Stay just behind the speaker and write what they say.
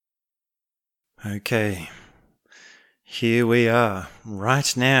Okay, here we are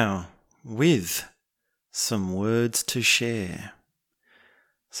right now with some words to share.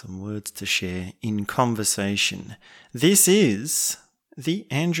 Some words to share in conversation. This is the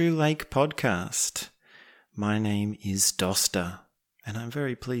Andrew Lake Podcast. My name is Doster, and I'm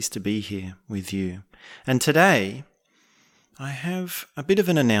very pleased to be here with you. And today, I have a bit of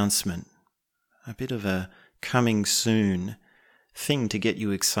an announcement, a bit of a coming soon thing to get you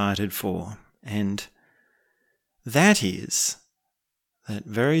excited for. And that is that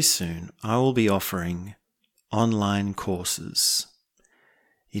very soon I will be offering online courses.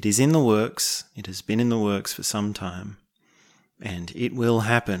 It is in the works, it has been in the works for some time, and it will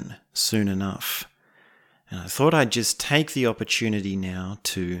happen soon enough. And I thought I'd just take the opportunity now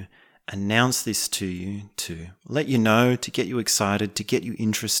to announce this to you, to let you know, to get you excited, to get you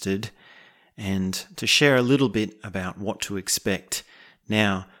interested, and to share a little bit about what to expect.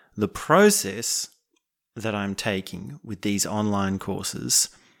 Now, the process that I'm taking with these online courses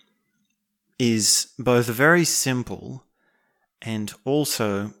is both very simple and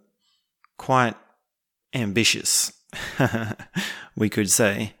also quite ambitious, we could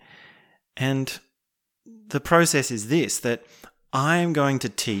say. And the process is this, that I'm going to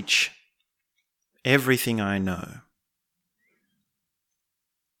teach everything I know.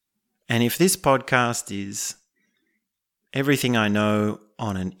 And if this podcast is everything I know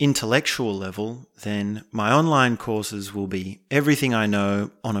on an intellectual level, then my online courses will be everything I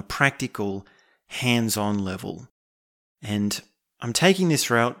know on a practical, hands-on level. And I'm taking this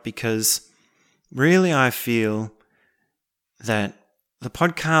route because really I feel that the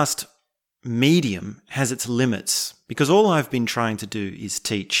podcast medium has its limits, because all I've been trying to do is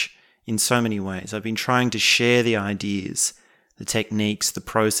teach in so many ways. I've been trying to share the ideas, the techniques, the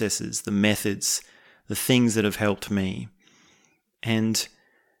processes, the methods, the things that have helped me. And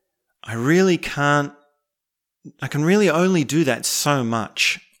I can really only do that so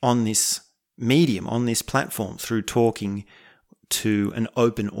much on this medium, on this platform, through talking to an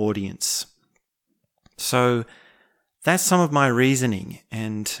open audience. So that's some of my reasoning.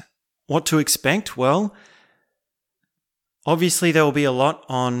 And what to expect? Well, obviously there will be a lot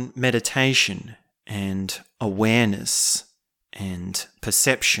on meditation and awareness and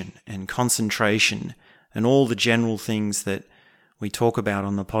perception and concentration and all the general things that we talk about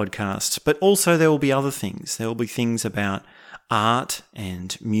on the podcast. But also there will be other things. There will be things about art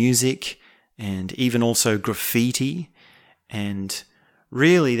and music and even also graffiti. And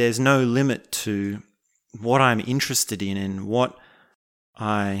really there's no limit to what I'm interested in and what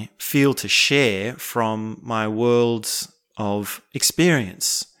I feel to share from my worlds of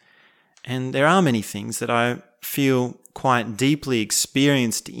experience. And there are many things that I feel quite deeply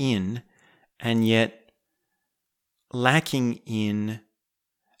experienced in, and yet lacking in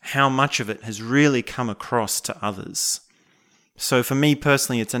how much of it has really come across to others. So for me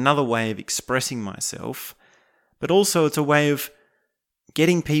personally, it's another way of expressing myself, but also it's a way of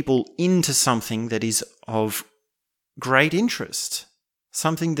getting people into something that is of great interest,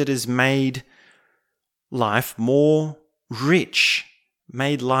 something that has made life more rich,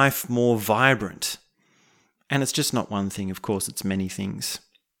 made life more vibrant. And it's just not one thing, of course, it's many things.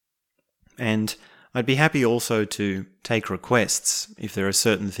 And I'd be happy also to take requests if there are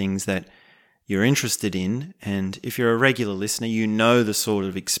certain things that you're interested in. And if you're a regular listener, you know the sort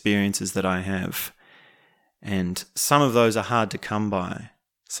of experiences that I have. And some of those are hard to come by.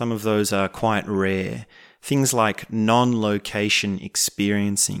 Some of those are quite rare. Things like non-location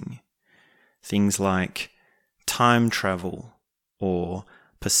experiencing. Things like time travel or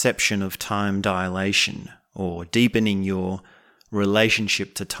perception of time dilation or deepening your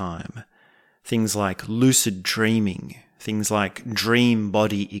relationship to time. Things like lucid dreaming, things like dream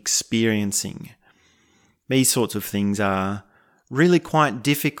body experiencing. These sorts of things are really quite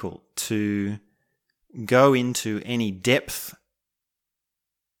difficult to go into any depth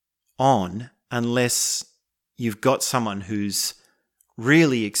on unless you've got someone who's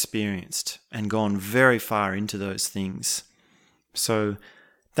really experienced and gone very far into those things. So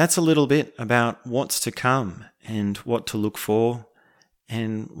that's a little bit about what's to come and what to look for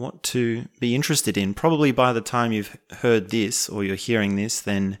and what to be interested in. Probably by the time you've heard this or you're hearing this,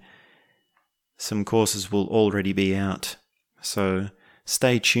 then some courses will already be out. So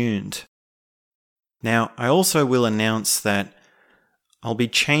stay tuned. Now, I also will announce that I'll be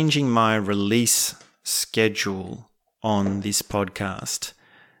changing my release schedule on this podcast.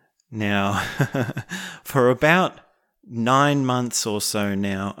 Now, for about 9 months or so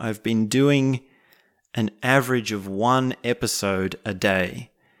now, I've been doing an average of 1 episode a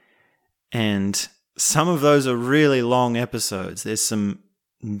day. And some of those are really long episodes. There's some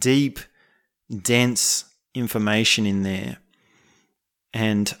deep dense information in there.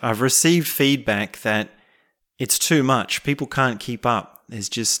 And I've received feedback that it's too much. People can't keep up. There's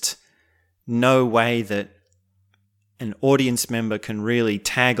just no way that an audience member can really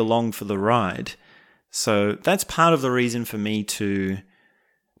tag along for the ride. So that's part of the reason for me to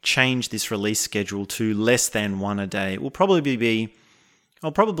change this release schedule to less than one a day. It will probably be,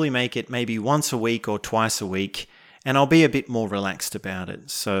 I'll probably make it maybe once a week or twice a week, and I'll be a bit more relaxed about it.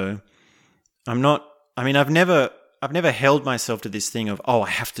 So I've never held myself to this thing of, I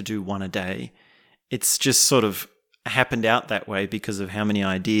have to do one a day. It's just sort of happened out that way because of how many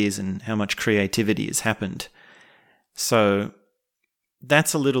ideas and how much creativity has happened. So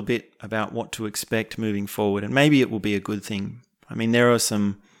that's a little bit about what to expect moving forward, and maybe it will be a good thing. I mean, there are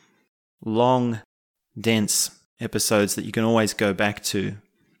some long, dense episodes that you can always go back to.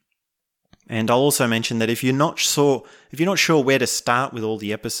 And I'll also mention that if you're not sure where to start with all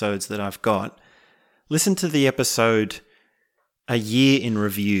the episodes that I've got, listen to the episode A Year in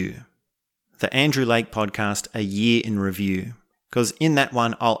Review, the Andrew Lake podcast, A Year in Review, because in that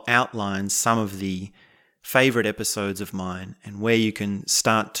one I'll outline some of the favorite episodes of mine and where you can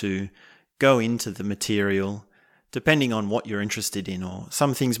start to go into the material depending on what you're interested in, or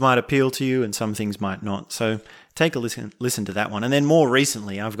some things might appeal to you and some things might not. So take a listen to that one. And then more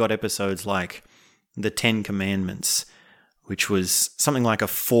recently, I've got episodes like the 10 Commandments, which was something like a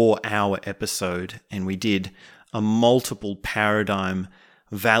 4-hour episode, and we did a multiple paradigm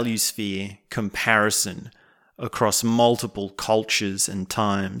value sphere comparison across multiple cultures and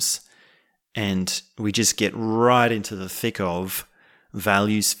times. And we just get right into the thick of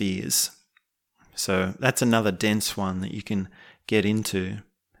value spheres. So that's another dense one that you can get into.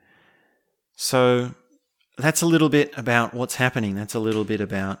 So that's a little bit about what's happening. That's a little bit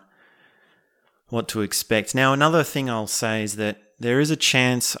about what to expect. Now, another thing I'll say is that there is a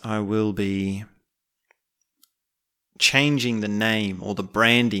chance I will be changing the name or the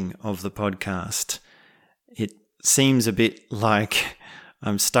branding of the podcast. It seems a bit like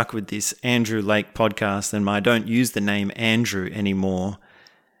I'm stuck with this Andrew Lake podcast and I don't use the name Andrew anymore.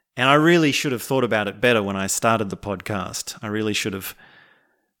 And I really should have thought about it better when I started the podcast. I really should have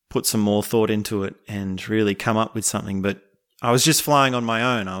put some more thought into it and really come up with something. But I was just flying on my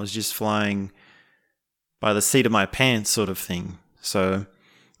own. I was just flying by the seat of my pants sort of thing. So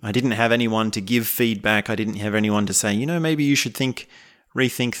I didn't have anyone to give feedback. I didn't have anyone to say, maybe you should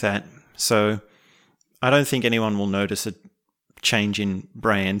rethink that. So I don't think anyone will notice a change in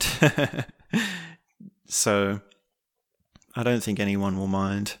brand. So I don't think anyone will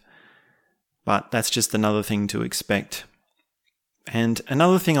mind. But that's just another thing to expect. And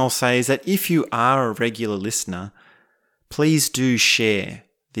another thing I'll say is that if you are a regular listener, please do share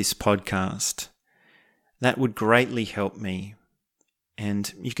this podcast. That would greatly help me.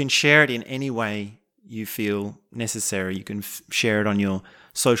 And you can share it in any way you feel necessary. You can share it on your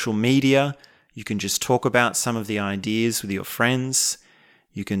social media. You can just talk about some of the ideas with your friends.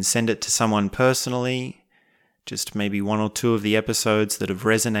 You can send it to someone personally, just maybe one or two of the episodes that have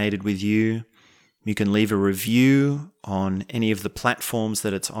resonated with you. You can leave a review on any of the platforms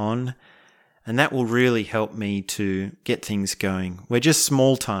that it's on, and that will really help me to get things going. We're just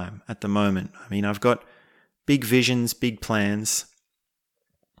small time at the moment. I mean, I've got big visions, big plans,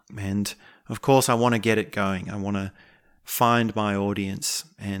 and of course I want to get it going. I want to find my audience,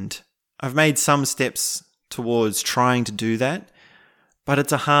 and I've made some steps towards trying to do that, but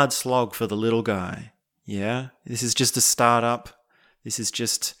it's a hard slog for the little guy. Yeah, this is just a startup. This is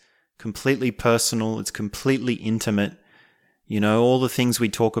just completely personal. It's completely intimate. All the things we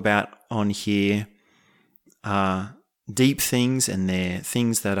talk about on here are deep things, and they're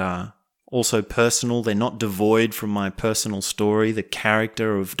things that are also personal. They're not devoid from my personal story, the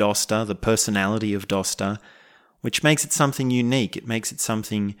character of Dosta, the personality of Dosta, which makes it something unique. It makes it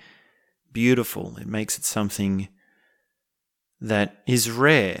something beautiful. It makes it something that is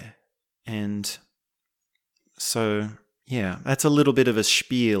rare. And so, yeah, that's a little bit of a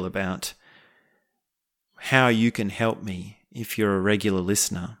spiel about how you can help me if you're a regular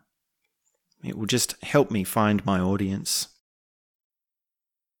listener. It will just help me find my audience.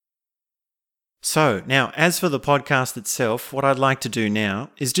 So, now, as for the podcast itself, what I'd like to do now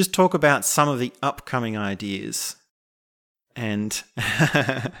is just talk about some of the upcoming ideas. And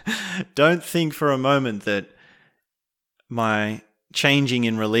don't think for a moment that my changing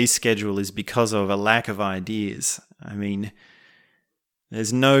in release schedule is because of a lack of ideas. I mean,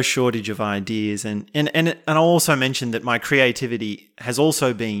 there's no shortage of ideas. And I'll also mention that my creativity has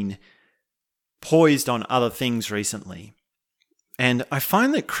also been poised on other things recently. And I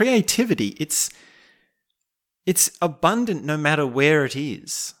find that creativity, it's abundant no matter where it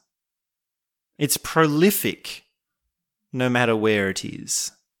is. It's prolific no matter where it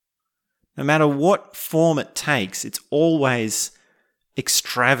is. No matter what form it takes, it's always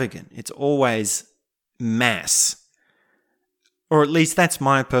extravagant. It's always mass. Or at least that's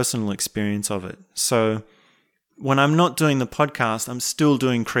my personal experience of it. So when I'm not doing the podcast, I'm still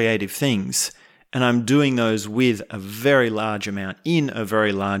doing creative things. And I'm doing those with a very large amount, in a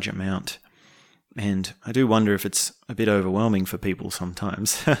very large amount. And I do wonder if it's a bit overwhelming for people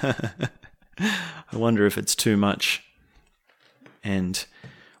sometimes. I wonder if it's too much. And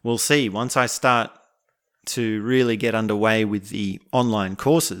we'll see. Once I start to really get underway with the online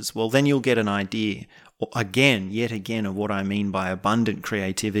courses, well, then you'll get an idea, yet again, of what I mean by abundant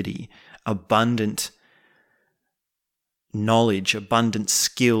creativity, abundant knowledge, abundant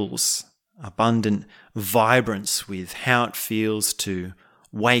skills, abundant vibrance with how it feels to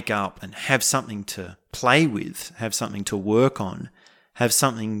wake up and have something to play with, have something to work on, have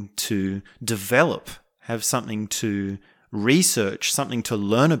something to develop, have something to research, something to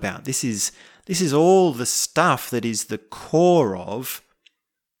learn about. This is all the stuff that is the core of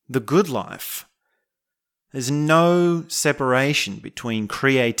the good life. There's no separation between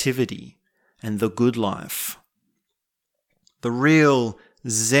creativity and the good life. The real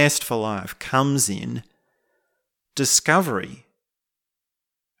zest for life comes in discovery.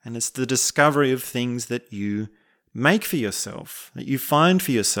 And it's the discovery of things that you make for yourself, that you find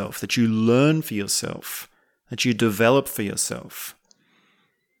for yourself, that you learn for yourself, that you develop for yourself.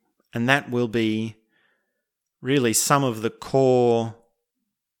 And that will be really some of the core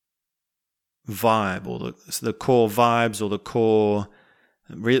vibe, or the core vibes, or the core...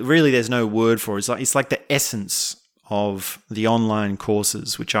 Really, there's no word for it. It's like the essence of the online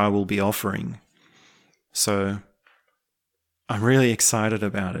courses which I will be offering. So I'm really excited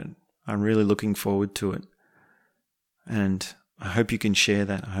about it. I'm really looking forward to it. And I hope you can share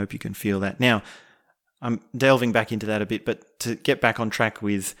that. I hope you can feel that. Now, I'm delving back into that a bit, but to get back on track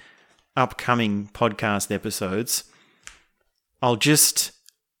with upcoming podcast episodes, I'll just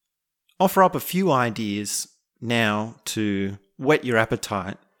offer up a few ideas now to whet your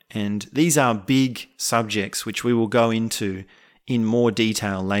appetite. And these are big subjects which we will go into in more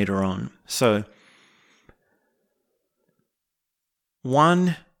detail later on. So,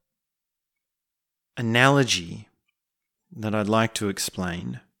 one analogy that I'd like to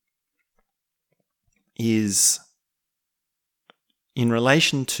explain is in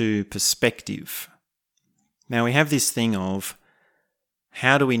relation to perspective. Now, we have this thing of,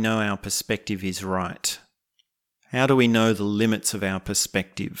 how do we know our perspective is right? How do we know the limits of our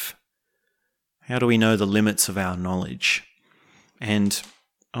perspective? How do we know the limits of our knowledge? And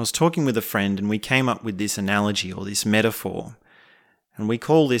I was talking with a friend and we came up with this analogy, or this metaphor, and we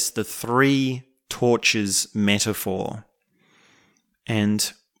call this the 3 torches metaphor.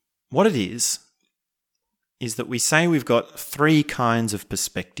 And what it is that we say we've got 3 kinds of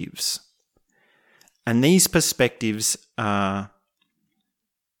perspectives. And these perspectives are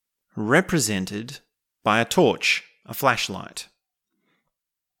represented by a torch, a flashlight.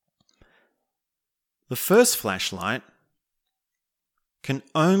 The first flashlight can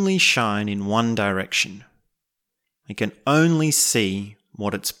only shine in one direction. It can only see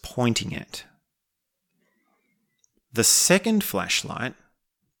what it's pointing at. The second flashlight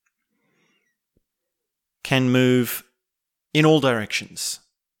can move in all directions.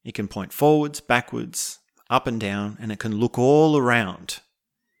 It can point forwards, backwards, up and down, and it can look all around.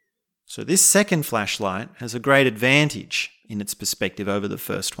 So this second flashlight has a great advantage in its perspective over the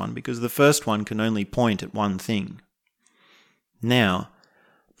first one, because the first one can only point at one thing. Now,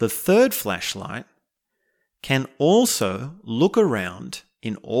 the third flashlight can also look around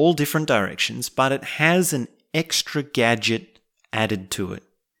in all different directions, but it has an extra gadget added to it.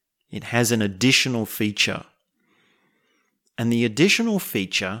 It has an additional feature. And the additional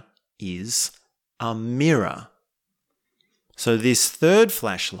feature is a mirror. So this third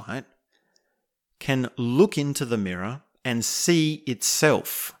flashlight can look into the mirror and see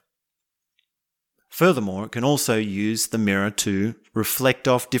itself. Furthermore, it can also use the mirror to reflect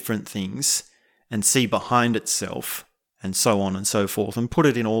off different things and see behind itself, and so on and so forth, and put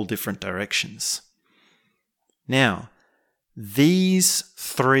it in all different directions. Now, these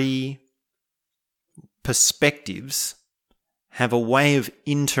 3 perspectives have a way of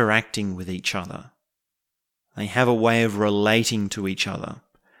interacting with each other. They have a way of relating to each other,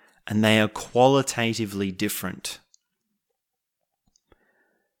 and they are qualitatively different.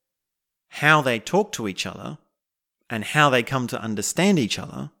 How they talk to each other and how they come to understand each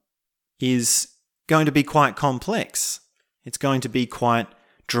other is going to be quite complex. It's going to be quite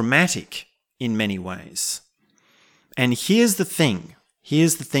dramatic in many ways. And here's the thing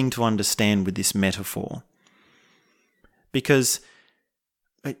Here's the thing to understand with this metaphor. Because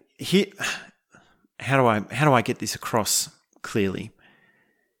here, how do I get this across clearly?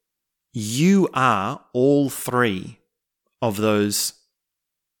 You are all three of those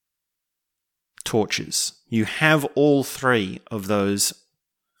torches. You have all three of those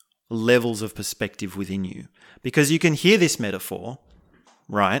levels of perspective within you. Because you can hear this metaphor,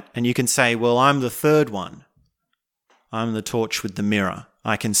 right? And you can say, well, I'm the third one. I'm the torch with the mirror.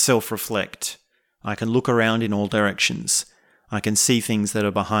 I can self-reflect. I can look around in all directions. I can see things that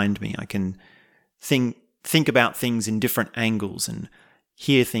are behind me. I can think about things in different angles and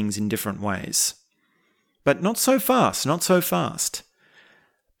hear things in different ways. But not so fast, not so fast.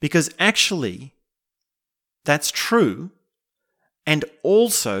 Because actually, that's true. And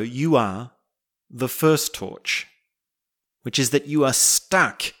also, you are the first torch, which is that you are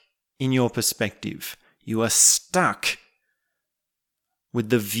stuck in your perspective. You are stuck with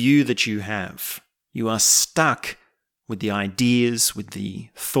the view that you have. You are stuck with the ideas, with the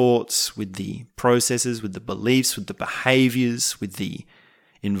thoughts, with the processes, with the beliefs, with the behaviors, with the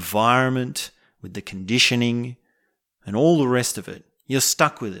environment, with the conditioning, and all the rest of it. You're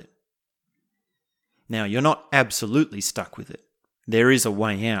stuck with it. Now, you're not absolutely stuck with it. There is a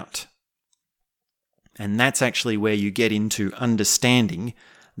way out. And that's actually where you get into understanding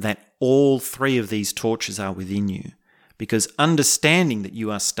that all three of these torches are within you. Because understanding that you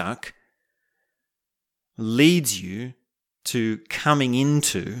are stuck leads you to coming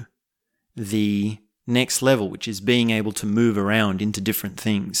into the next level, which is being able to move around into different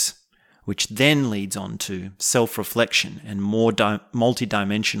things, which then leads on to self-reflection and more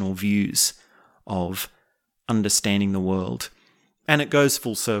multi-dimensional views of understanding the world. And it goes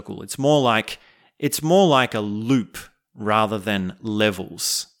full circle. It's more like a loop rather than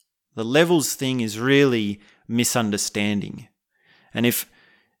levels. The levels thing is really misunderstanding. And if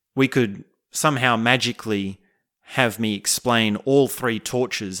we could somehow magically have me explain all three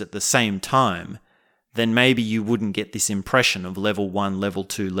torches at the same time, then maybe you wouldn't get this impression of level 1, level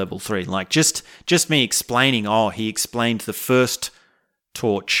 2, level 3. Like just me explaining, he explained the first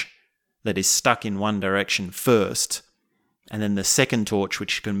torch that is stuck in one direction first, and then the second torch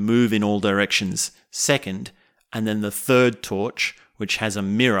which can move in all directions second, and then the third torch which has a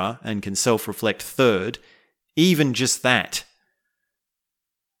mirror and can self-reflect third. Even just that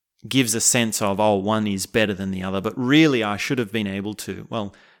gives a sense of, one is better than the other. But really, I should have been able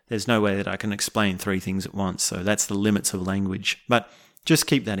to, there's no way that I can explain three things at once. So that's the limits of language. But just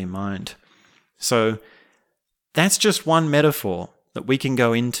keep that in mind. So that's just one metaphor that we can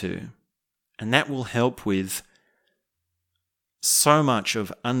go into. And that will help with so much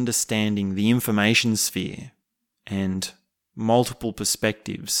of understanding the information sphere and multiple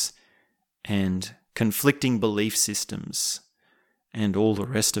perspectives and conflicting belief systems and all the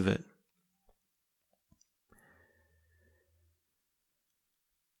rest of it.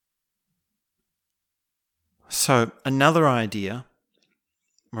 So another idea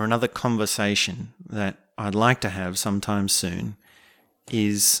or another conversation that I'd like to have sometime soon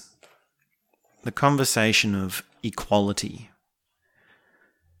is the conversation of equality.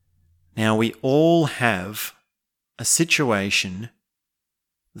 Now, we all have a situation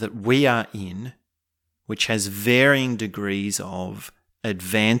that we are in which has varying degrees of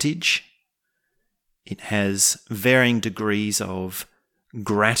advantage. It has varying degrees of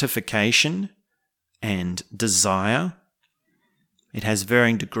gratification and desire. It has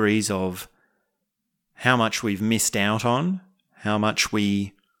varying degrees of how much we've missed out on, how much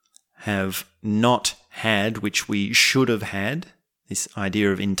we have not had, which we should have had. This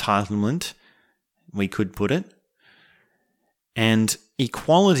idea of entitlement, we could put it. And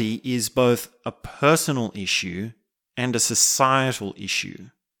equality is both a personal issue and a societal issue.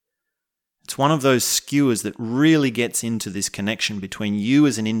 It's one of those skewers that really gets into this connection between you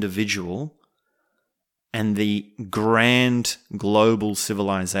as an individual and the grand global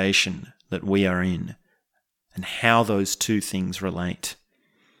civilization that we are in, and how those two things relate.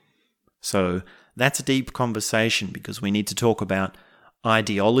 So that's a deep conversation, because we need to talk about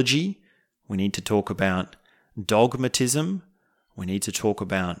ideology, we need to talk about dogmatism, we need to talk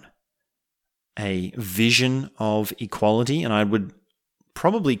about a vision of equality, and I would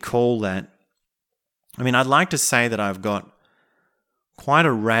probably call that, I'd like to say that I've got quite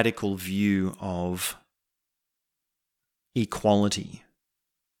a radical view of equality.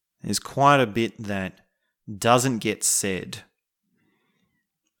 There's quite a bit that doesn't get said,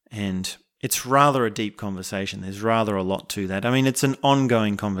 and it's rather a deep conversation. There's rather a lot to that. It's an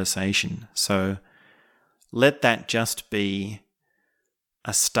ongoing conversation, so let that just be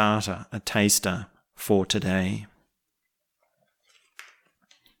a starter, a taster for today.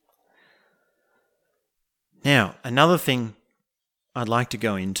 Now, another thing I'd like to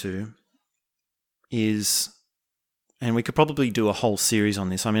go into is, and we could probably do a whole series on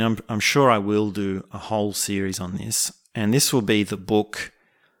this. I mean, I'm sure I will do a whole series on this. And this will be the book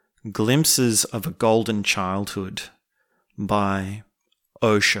Glimpses of a Golden Childhood by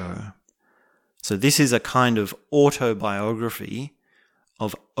Osho. So this is a kind of autobiography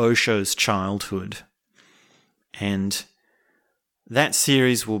of Osho's childhood. And that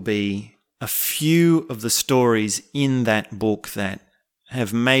series will be a few of the stories in that book that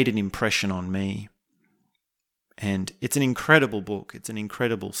have made an impression on me. And it's an incredible book. It's an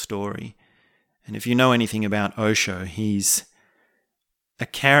incredible story. And if you know anything about Osho, he's a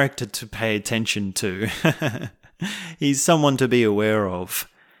character to pay attention to. He's someone to be aware of.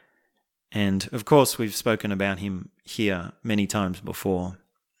 And of course, we've spoken about him here many times before.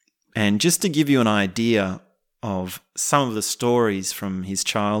 And just to give you an idea of some of the stories from his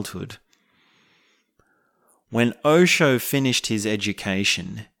childhood, when Osho finished his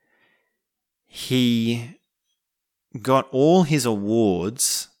education, he got all his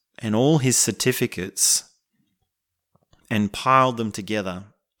awards and all his certificates and piled them together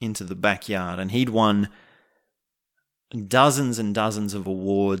into the backyard. And he'd won dozens and dozens of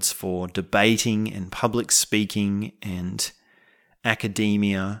awards for debating and public speaking and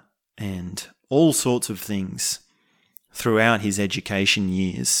academia and all sorts of things throughout his education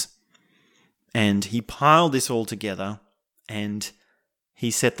years. And he piled this all together and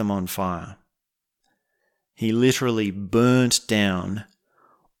he set them on fire. He literally burnt down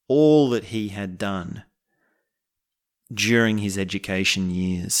all that he had done during his education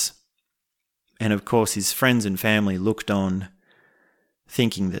years. And of course, his friends and family looked on,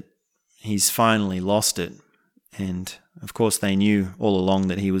 thinking that he's finally lost it. And of course, they knew all along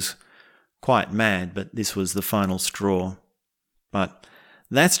that he was quite mad, but this was the final straw. But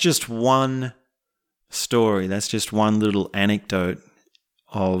that's just one story. That's just one little anecdote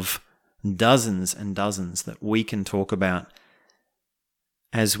of dozens and dozens that we can talk about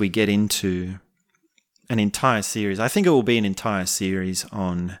as we get into an entire series. I think it will be an entire series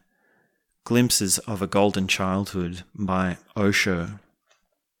on Glimpses of a Golden Childhood by Osho.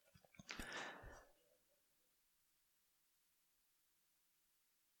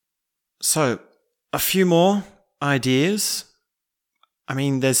 So, a few more ideas. I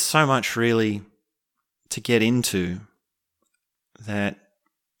mean, there's so much really to get into that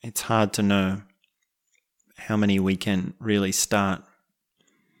it's hard to know how many we can really start.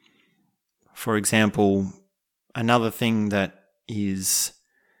 For example, another thing that is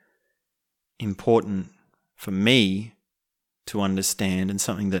important for me to understand, and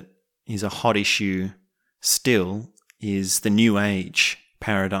something that is a hot issue still, is the New Age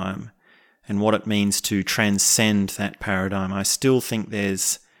paradigm and what it means to transcend that paradigm. I still think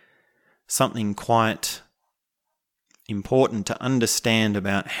there's something quite important to understand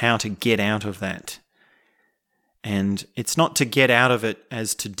about how to get out of that. And it's not to get out of it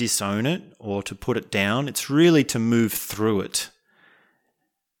as to disown it or to put it down. It's really to move through it.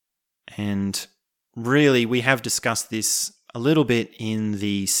 And really, we have discussed this a little bit in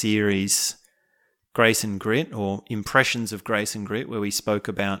the series Grace and Grit, or Impressions of Grace and Grit, where we spoke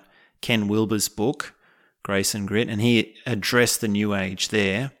about Ken Wilber's book, Grace and Grit, and he addressed the New Age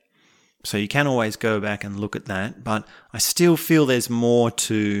there. So you can always go back and look at that. But I still feel there's more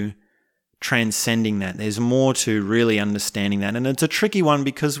to transcending that. There's more to really understanding that. And it's a tricky one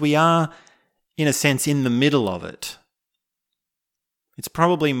because we are, in a sense, in the middle of it. It's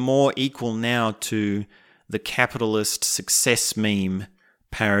probably more equal now to the capitalist success meme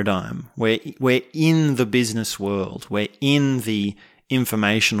paradigm. We're in the business world. We're in the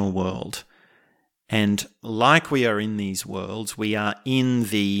informational world. And like we are in these worlds, we are in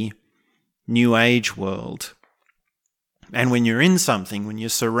the New Age world. And when you're in something, when you're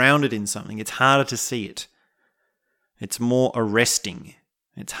surrounded in something, it's harder to see it. It's more arresting.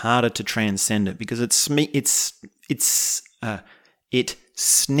 It's harder to transcend it because it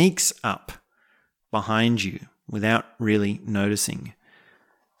sneaks up behind you without really noticing.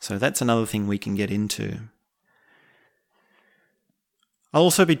 So that's another thing we can get into. I'll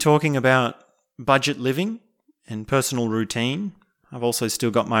also be talking about budget living and personal routine. I've also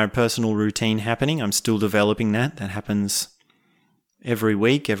still got my personal routine happening. I'm still developing that. That happens every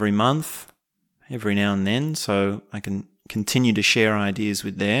week, every month, every now and then. So I can continue to share ideas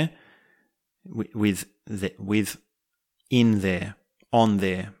on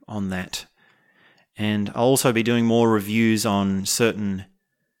that. And I'll also be doing more reviews on certain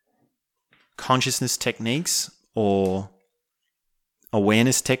consciousness techniques or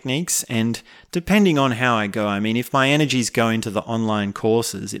awareness techniques, and depending on how I go, I mean, if my energies go into the online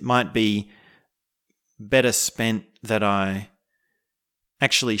courses, it might be better spent that I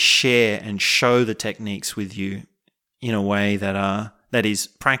actually share and show the techniques with you in a way that is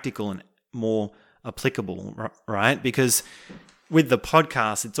practical and more applicable, right? Because with the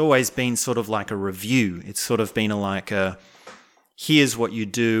podcast, it's always been sort of like a review. It's sort of been here's what you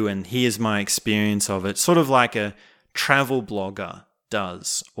do and here's my experience of it, sort of like a travel blogger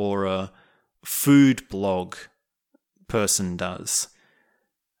does or a food blog person does.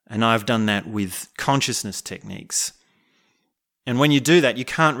 And I've done that with consciousness techniques. And when you do that, you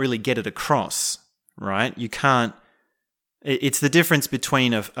can't really get it across, right? You can't. It's the difference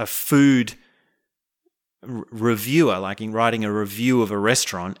between a food reviewer, like in writing a review of a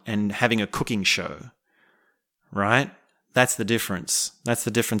restaurant, and having a cooking show, right? That's the difference. That's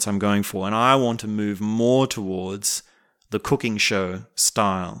the difference I'm going for. And I want to move more towards the cooking show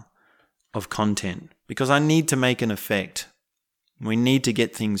style of content because I need to make an effect. We need to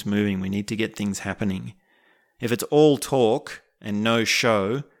get things moving. We need to get things happening. If it's all talk and no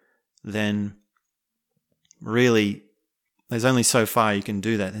show, then really there's only so far you can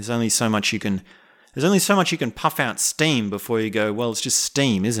do that. There's only so much you can puff out steam before you go, well, it's just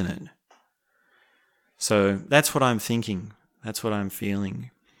steam, isn't it? So that's what I'm thinking. That's what I'm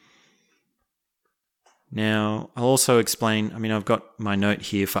feeling. Now, I'll also explain, I've got my note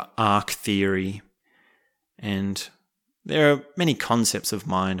here for arc theory, and there are many concepts of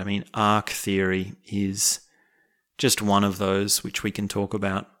mind. Arc theory is just one of those which we can talk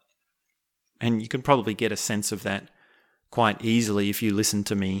about. And you can probably get a sense of that quite easily if you listen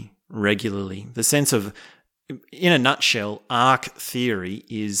to me regularly. The sense of, in a nutshell, arc theory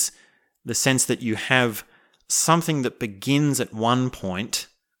is the sense that you have something that begins at one point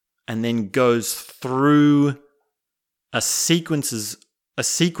and then goes through a sequence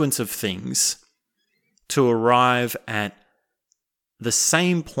of things to arrive at the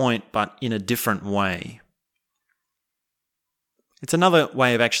same point but in a different way. It's another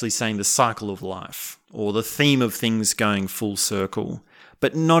way of actually saying the cycle of life or the theme of things going full circle,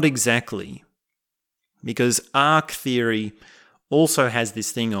 but not exactly. Because arc theory also has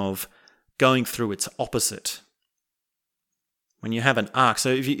this thing of going through its opposite. When you have an arc, so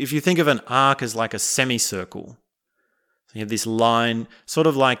if you think of an arc as like a semicircle, so you have this line, sort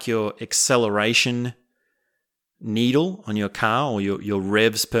of like your acceleration needle on your car or your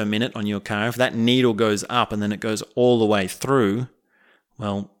revs per minute on your car. If that needle goes up and then it goes all the way through,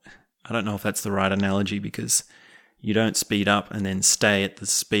 well, I don't know if that's the right analogy because you don't speed up and then stay at the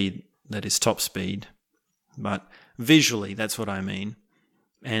speed that is top speed. But visually, that's what I mean.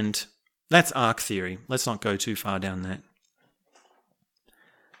 And that's arc theory. Let's not go too far down that.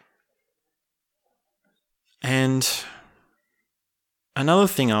 And another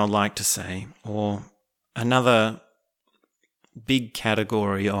thing I would like to say, or another big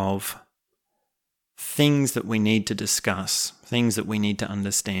category of things that we need to discuss, things that we need to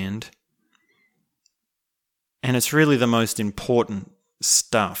understand, and it's really the most important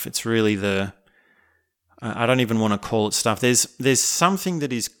stuff. It's really I don't even want to call it stuff. There's something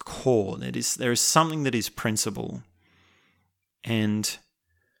that is core. There is something that is principle. And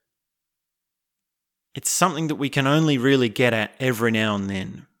it's something that we can only really get at every now and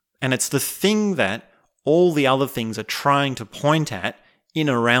then. And it's the thing that all the other things are trying to point at in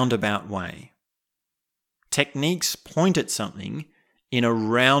a roundabout way. Techniques point at something in a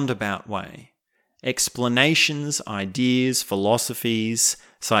roundabout way. Explanations, ideas, philosophies,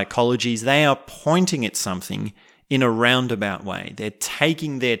 psychologies, they are pointing at something in a roundabout way. They're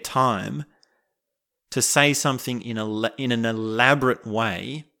taking their time to say something in an elaborate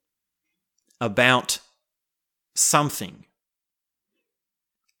way about something.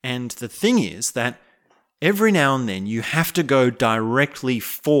 And the thing is that every now and then you have to go directly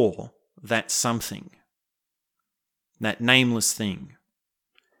for that something, that nameless thing.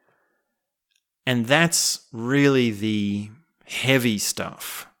 And that's really the heavy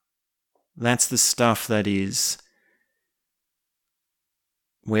stuff. That's the stuff that is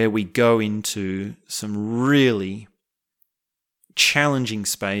where we go into some really challenging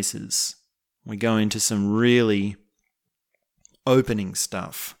spaces. We go into some really opening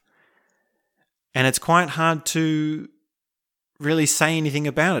stuff. And it's quite hard to really say anything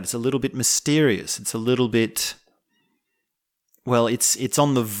about it. It's a little bit mysterious. It's a little bit, well, it's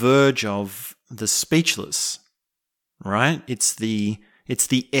on the verge of the speechless, right? It's the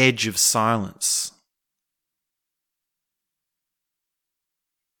edge of silence.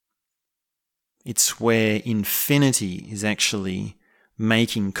 It's where infinity is actually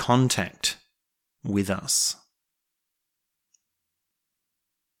making contact with us.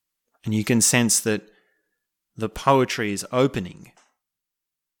 And you can sense that the poetry is opening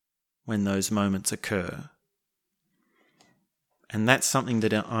when those moments occur. And that's something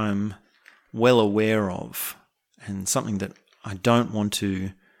that I'm well aware of, and something that I don't want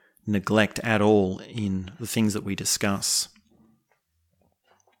to neglect at all in the things that we discuss.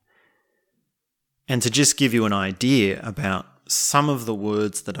 And to just give you an idea about some of the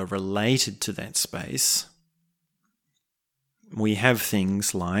words that are related to that space, we have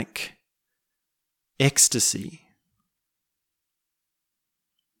things like ecstasy.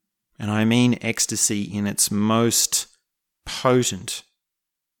 And I mean ecstasy in its most potent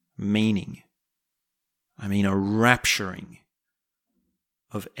meaning. I mean a rapturing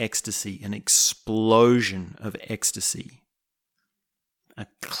of ecstasy, an explosion of ecstasy, a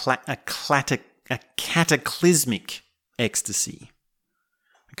cataclysmic ecstasy.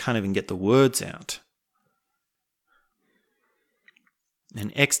 I can't even get the words out.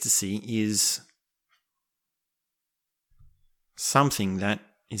 And ecstasy is something that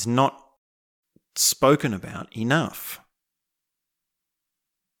is not spoken about enough.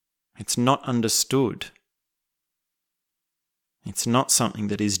 It's not understood. It's not something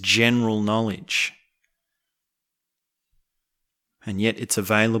that is general knowledge. And yet it's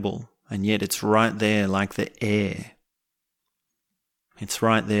available, and yet it's right there like the air. It's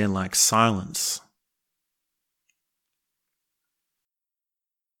right there like silence.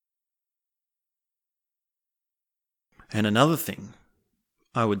 And another thing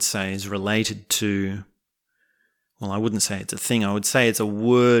I would say is related to, well, I wouldn't say it's a thing, I would say it's a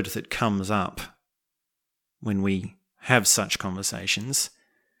word that comes up when we have such conversations.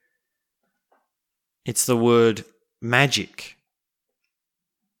 It's the word magic.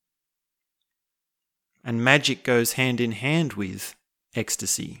 And magic goes hand in hand with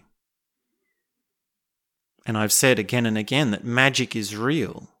ecstasy. And I've said again and again that magic is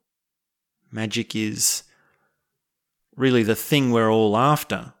real. Magic is really the thing we're all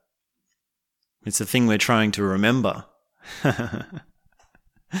after. It's the thing we're trying to remember,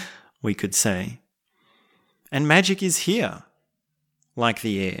 we could say. And magic is here, like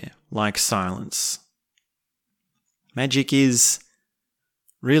the air, like silence. Magic is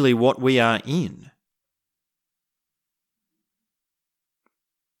really what we are in.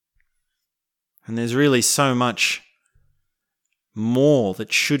 And there's really so much more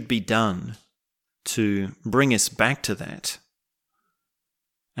that should be done to bring us back to that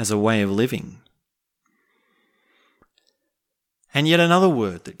as a way of living. And yet another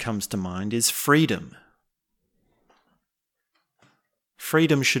word that comes to mind is freedom.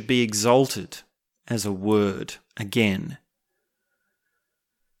 Freedom should be exalted as a word again.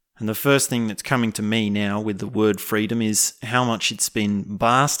 And the first thing that's coming to me now with the word freedom is how much it's been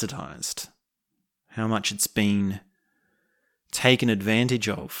bastardized, how much it's been taken advantage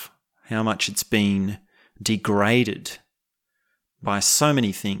of, how much it's been degraded by so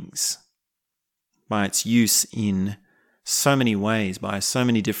many things, by its use in so many ways, by so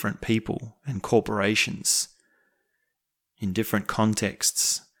many different people and corporations, in different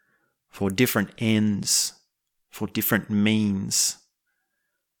contexts, for different ends, for different means,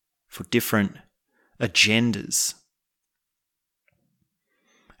 for different agendas.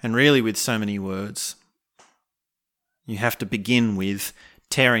 And really with so many words, you have to begin with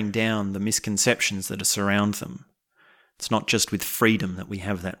tearing down the misconceptions that surround them. It's not just with freedom that we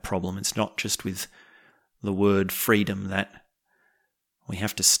have that problem. It's not just with the word freedom that we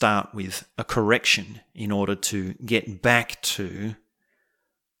have to start with a correction in order to get back to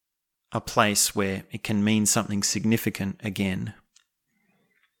a place where it can mean something significant again.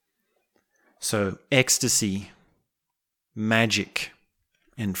 So ecstasy, magic,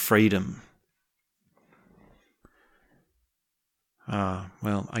 and freedom.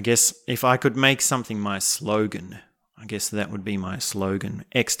 Well, I guess if I could make something my slogan, I guess that would be my slogan: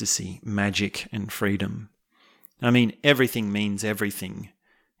 ecstasy, magic, and freedom. I mean, everything means everything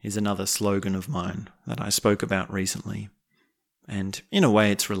is another slogan of mine that I spoke about recently. And in a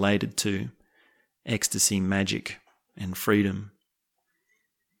way, it's related to ecstasy, magic, and freedom.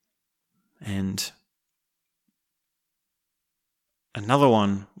 And another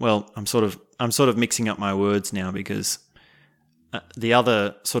one, well, I'm sort of mixing up my words now, because the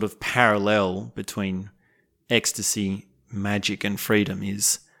other sort of parallel between ecstasy, magic, and freedom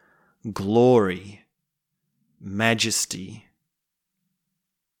is glory, majesty,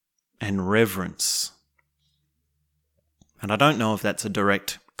 and reverence. And I don't know if that's a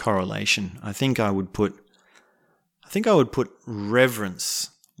direct correlation. I think I would put reverence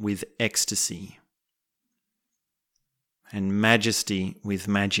with ecstasy, and majesty with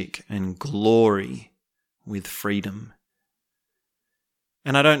magic, and glory with freedom.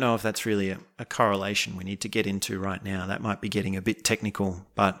 And I don't know if that's really a correlation we need to get into right now. That might be getting a bit technical,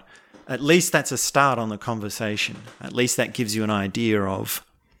 but at least that's a start on the conversation. At least that gives you an idea of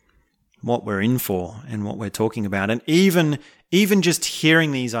what we're in for and what we're talking about. And even just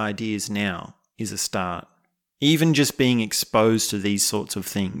hearing these ideas now is a start. Even just being exposed to these sorts of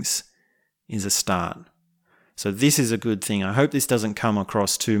things is a start. So this is a good thing. I hope this doesn't come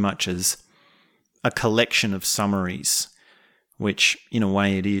across too much as a collection of summaries, which in a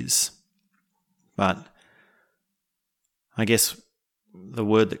way it is. But I guess the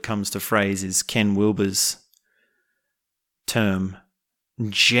word that comes to phrase is Ken Wilber's term,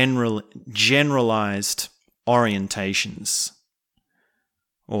 generalized orientations,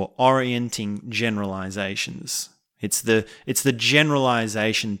 or orienting generalizations. It's the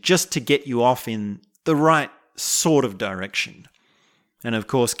generalization just to get you off in the right sort of direction. And of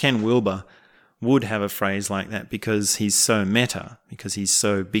course, Ken Wilber would have a phrase like that because he's so meta, because he's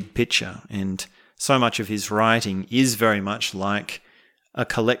so big picture, and so much of his writing is very much like a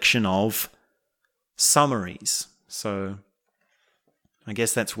collection of summaries. So I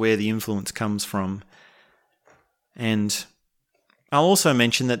guess that's where the influence comes from. And I'll also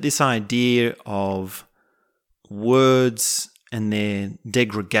mention that this idea of words and their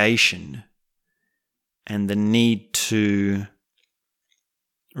degradation and the need to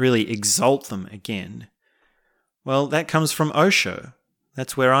really exalt them again, well, that comes from Osho.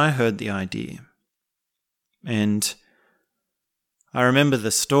 That's where I heard the idea. And I remember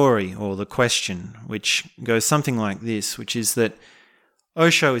the story or the question, which goes something like this, which is that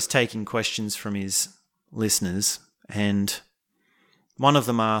Osho is taking questions from his listeners, and one of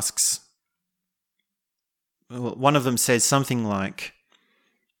them says something like,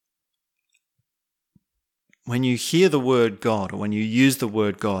 when you hear the word God, or when you use the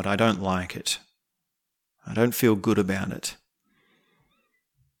word God, I don't like it. I don't feel good about it.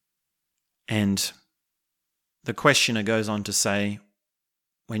 And the questioner goes on to say,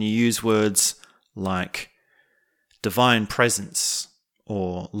 when you use words like divine presence,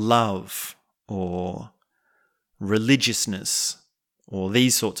 or love, or religiousness, or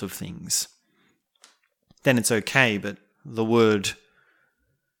these sorts of things, then it's okay, but the word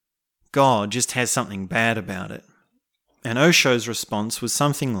God just has something bad about it. And Osho's response was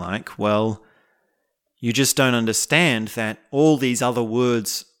something like, well, you just don't understand that all these other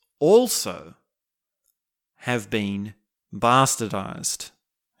words also have been bastardized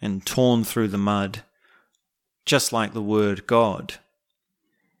and torn through the mud, just like the word God.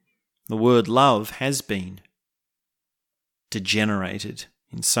 The word love has been degenerated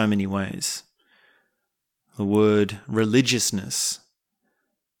in so many ways. The word religiousness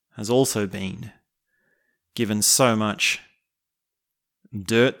has also been given so much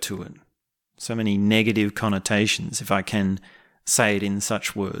dirt to it, so many negative connotations, if I can say it in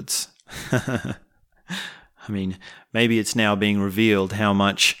such words. I mean, maybe it's now being revealed how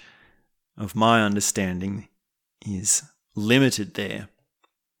much of my understanding is limited there.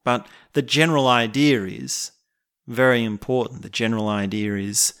 But the general idea is very important. The general idea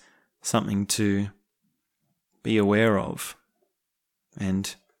is something to be aware of.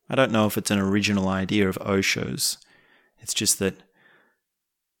 And I don't know if it's an original idea of Osho's. It's just that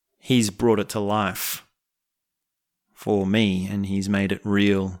he's brought it to life for me, and he's made it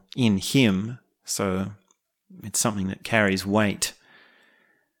real in him, so it's something that carries weight.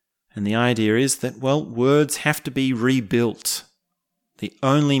 And the idea is that, well, words have to be rebuilt. The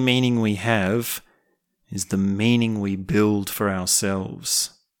only meaning we have is the meaning we build for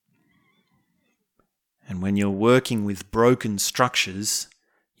ourselves. And when you're working with broken structures,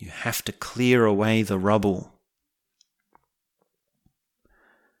 you have to clear away the rubble.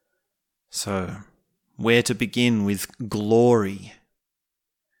 So, where to begin with glory?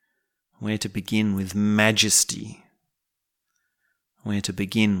 Where to begin with majesty? Where to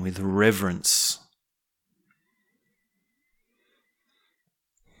begin with reverence?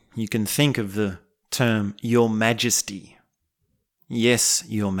 You can think of the term, Your Majesty. Yes,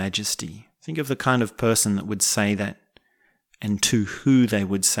 Your Majesty. Think of the kind of person that would say that, and to who they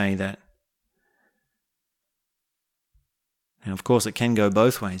would say that. Now, of course, it can go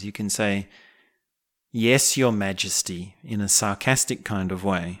both ways. You can say, Yes, Your Majesty, in a sarcastic kind of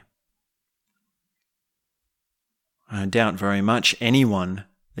way. I doubt very much anyone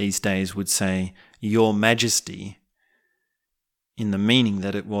these days would say, Your Majesty, in the meaning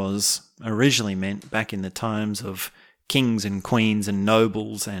that it was originally meant back in the times of kings and queens and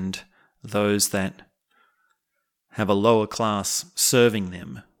nobles and those that have a lower class serving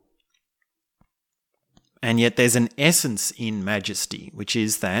them. And yet there's an essence in majesty, which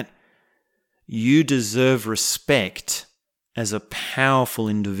is that you deserve respect as a powerful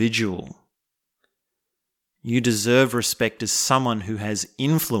individual. You deserve respect as someone who has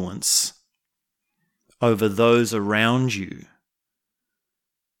influence over those around you.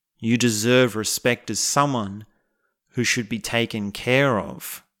 You deserve respect as someone who should be taken care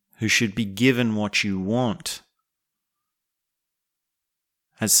of, who should be given what you want,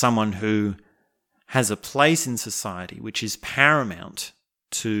 as someone who has a place in society which is paramount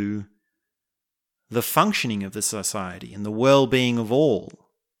to the functioning of the society and the well-being of all.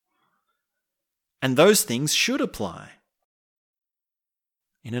 And those things should apply.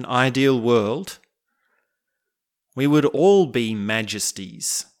 In an ideal world, we would all be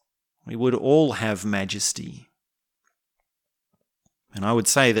majesties. We would all have majesty. And I would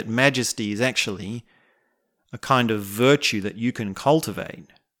say that majesty is actually a kind of virtue that you can cultivate,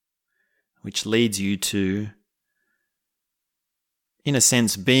 which leads you to, in a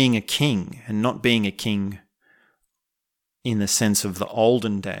sense, being a king, and not being a king in the sense of the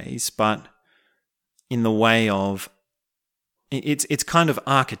olden days, but in the way of, it's kind of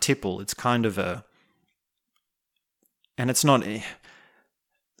archetypal, it's kind of and it's not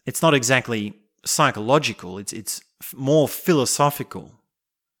exactly psychological, it's more philosophical,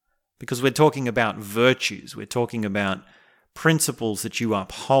 because we're talking about virtues, we're talking about principles that you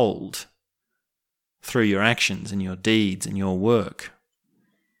uphold through your actions and your deeds and your work.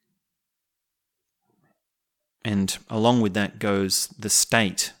 And along with that goes the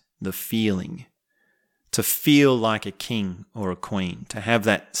state, the feeling, to feel like a king or a queen, to have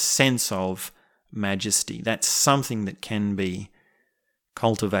that sense of majesty. That's something that can be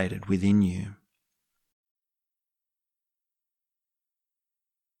cultivated within you.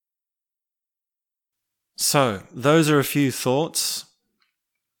 So, those are a few thoughts,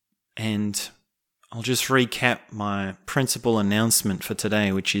 and I'll just recap my principal announcement for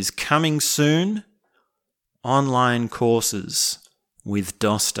today, which is coming soon, online courses with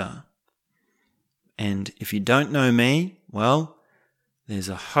Dosta. And if you don't know me, well, there's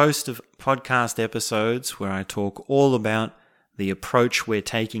a host of podcast episodes where I talk all about the approach we're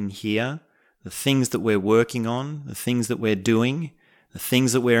taking here, the things that we're working on, the things that we're doing, the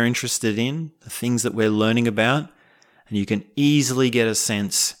things that we're interested in, the things that we're learning about, and you can easily get a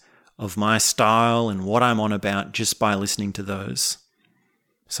sense of my style and what I'm on about just by listening to those.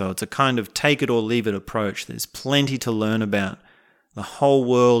 So it's a kind of take it or leave it approach. There's plenty to learn about. The whole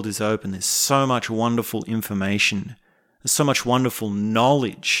world is open. There's so much wonderful information. There's so much wonderful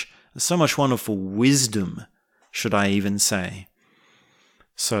knowledge. There's so much wonderful wisdom, should I even say.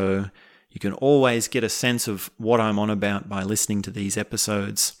 So you can always get a sense of what I'm on about by listening to these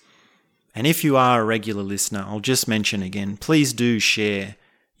episodes. And if you are a regular listener, I'll just mention again, please do share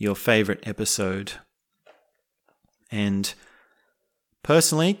your favorite episode. And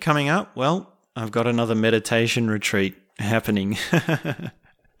personally, coming up, well, I've got another meditation retreat happening.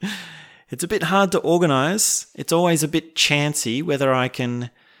 It's a bit hard to organize. It's always a bit chancy whether I can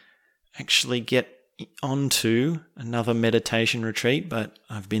actually get onto another meditation retreat, but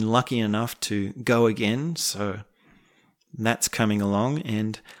I've been lucky enough to go again, so that's coming along.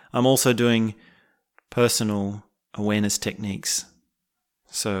 And I'm also doing personal awareness techniques.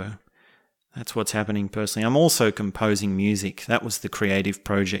 So that's what's happening personally. I'm also composing music. That was the creative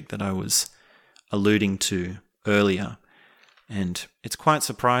project that I was alluding to earlier. And it's quite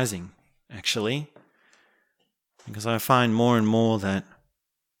surprising, actually, because I find more and more that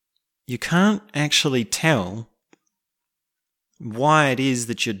you can't actually tell why it is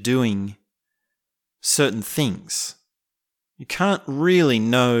that you're doing certain things. You can't really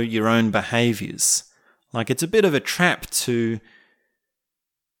know your own behaviors. Like, it's a bit of a trap to,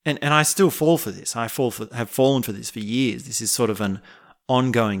 and I still fall for this. Have fallen for this for years. This is sort of an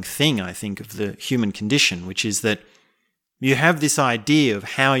ongoing thing, I think, of the human condition, which is that you have this idea of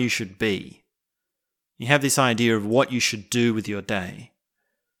how you should be. You have this idea of what you should do with your day.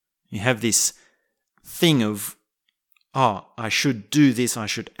 You have this thing of, I should do this, I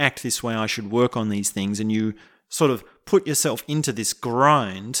should act this way, I should work on these things, and you sort of put yourself into this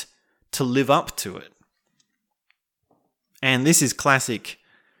grind to live up to it. And this is classic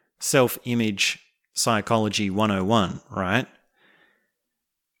self-image psychology 101, right?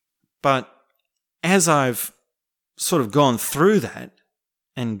 But as I've sort of gone through that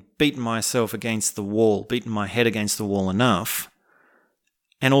and beaten myself against the wall, beaten my head against the wall enough,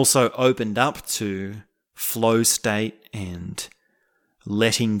 and also opened up to flow state and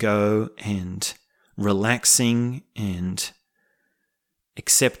letting go and relaxing and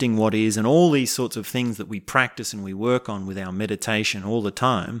accepting what is, and all these sorts of things that we practice and we work on with our meditation all the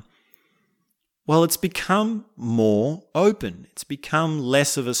time, well, it's become more open. It's become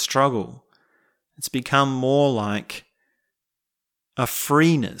less of a struggle. It's become more like a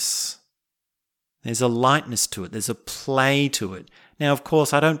freeness. There's a lightness to it. There's a play to it. Now, of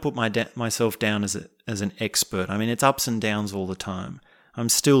course, I don't put myself down as an expert. I mean, it's ups and downs all the time. I'm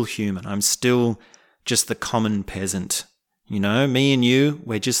still human. I'm still just the common peasant. You know, me and you,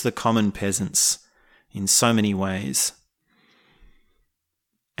 we're just the common peasants in so many ways.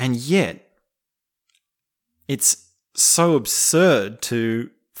 And yet, it's so absurd to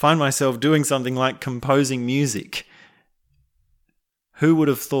find myself doing something like composing music. Who would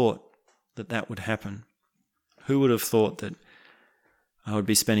have thought that would happen? Who would have thought that I would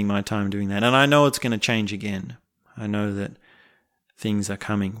be spending my time doing that? And I know it's going to change again. I know that things are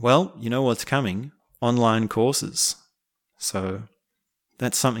coming. Well, you know what's coming? Online courses. So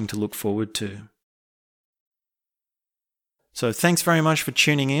that's something to look forward to. So thanks very much for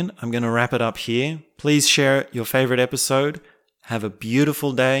tuning in. I'm going to wrap it up here. Please share your favorite episode. Have a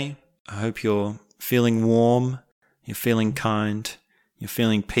beautiful day. I hope you're feeling warm, you're feeling kind, you're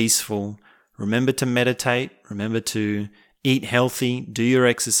feeling peaceful. Remember to meditate. Remember to eat healthy. Do your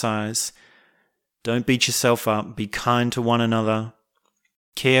exercise. Don't beat yourself up. Be kind to one another.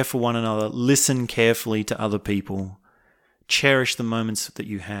 Care for one another. Listen carefully to other people. Cherish the moments that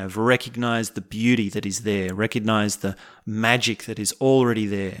you have. Recognize the beauty that is there. Recognize the magic that is already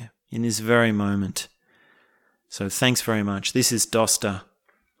there in this very moment. So thanks very much. This is Dosta,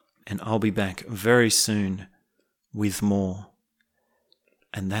 and I'll be back very soon with more.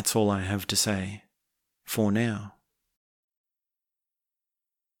 And that's all I have to say for now.